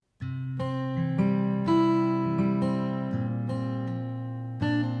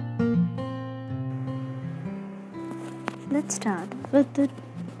Let's start with the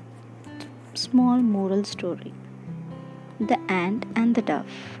small moral story. The Ant and the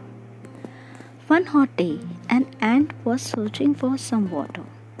Dove. One hot day, an ant was searching for some water.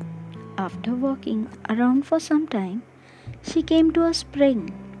 After walking around for some time, she came to a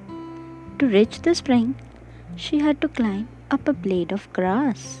spring. To reach the spring, she had to climb up a blade of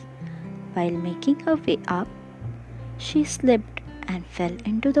grass. While making her way up, she slipped and fell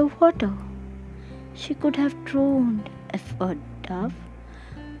into the water. She could have drowned if a dove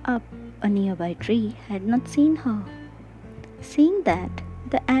up a nearby tree had not seen her. Seeing that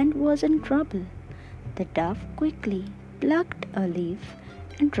the ant was in trouble, the dove quickly plucked a leaf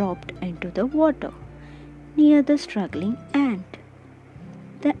and dropped into the water near the struggling ant.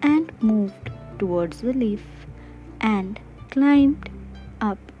 The ant moved towards the leaf and climbed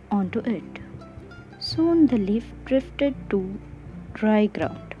up onto it. Soon the leaf drifted to dry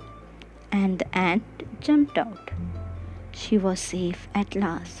ground and the ant jumped out. She was safe at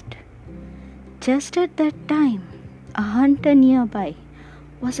last. Just at that time, a hunter nearby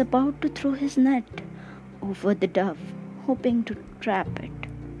was about to throw his net over the dove, hoping to trap it.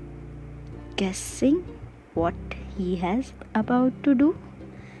 Guessing what he has about to do,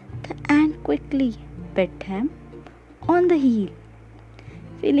 the ant quickly bit him on the heel.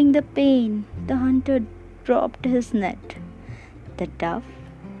 Feeling the pain, the hunter dropped his net. The dove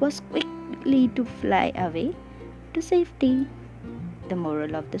was quickly to fly away to safety. The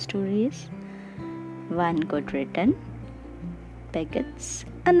moral of the story is one good return begets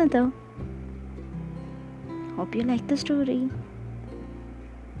another. Hope you like the story.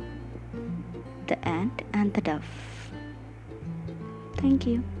 The Ant and the Dove. Thank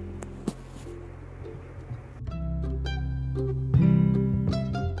you.